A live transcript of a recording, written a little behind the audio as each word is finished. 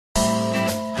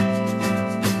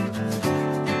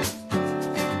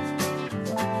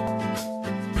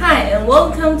and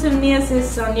welcome to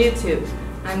Neousys on YouTube.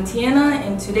 I'm Tiana,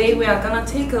 and today we are going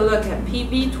to take a look at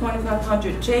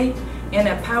PB-2500J in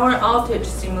a power outage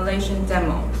simulation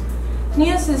demo.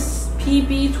 Neousys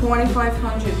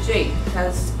PB-2500J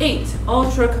has 8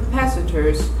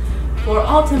 ultra-capacitors for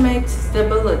ultimate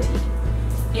stability.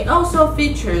 It also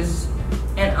features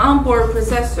an onboard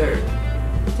processor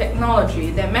technology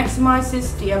that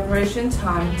maximizes the operation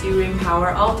time during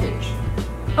power outage.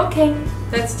 Okay,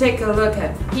 let's take a look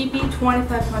at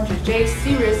PB-2500J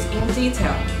series in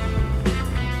detail.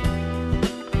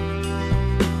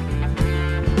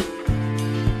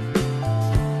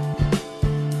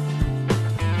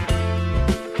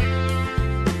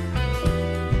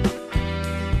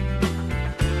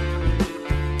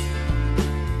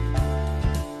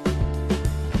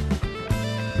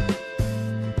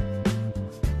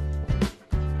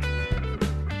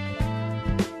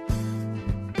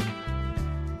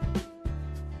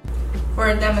 For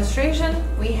a demonstration,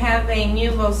 we have a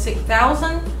Neousys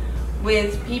 6000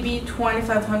 with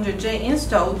PB-2500J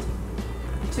installed.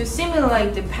 To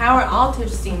simulate the power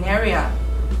outage scenario,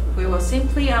 we will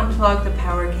simply unplug the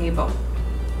power cable.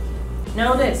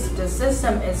 Notice the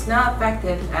system is not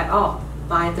affected at all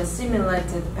by the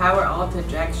simulated power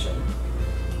outage action.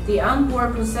 The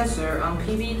onboard processor on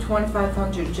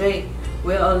PB-2500J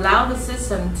will allow the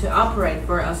system to operate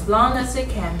for as long as it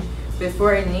can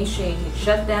before initiating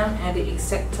shutdown at the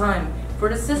exact time for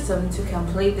the system to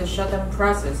complete the shutdown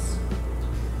process.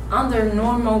 Under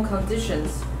normal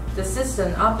conditions, the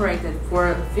system operated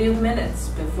for a few minutes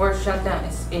before shutdown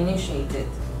is initiated.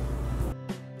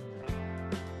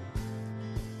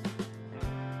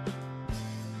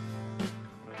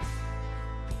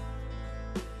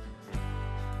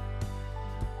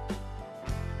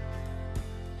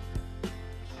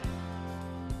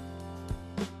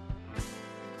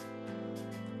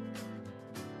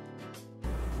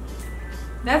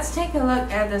 Let's take a look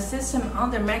at the system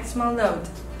under maximum load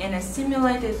in a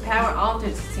simulated power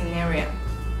outage scenario.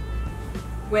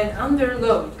 When under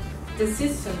load, the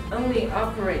system only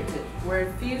operated for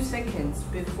a few seconds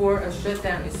before a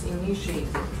shutdown is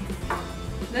initiated.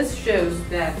 This shows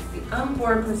that the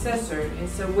onboard processor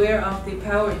is aware of the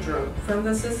power draw from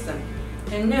the system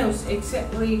and knows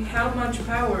exactly how much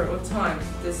power or time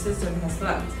the system has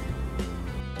left.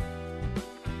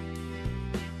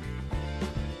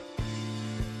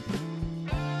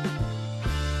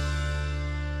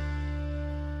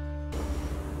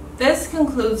 This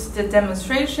concludes the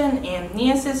demonstration, and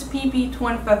Neousys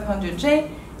PB-2500J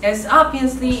is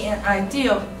obviously an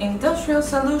ideal industrial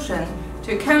solution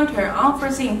to counter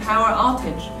unforeseen power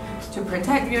outage to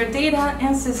protect your data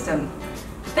and system.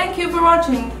 Thank you for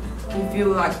watching. If you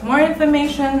would like more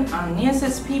information on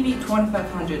Neousys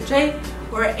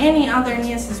PB-2500J or any other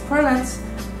Neousys products,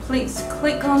 please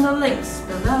click on the links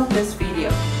below this video.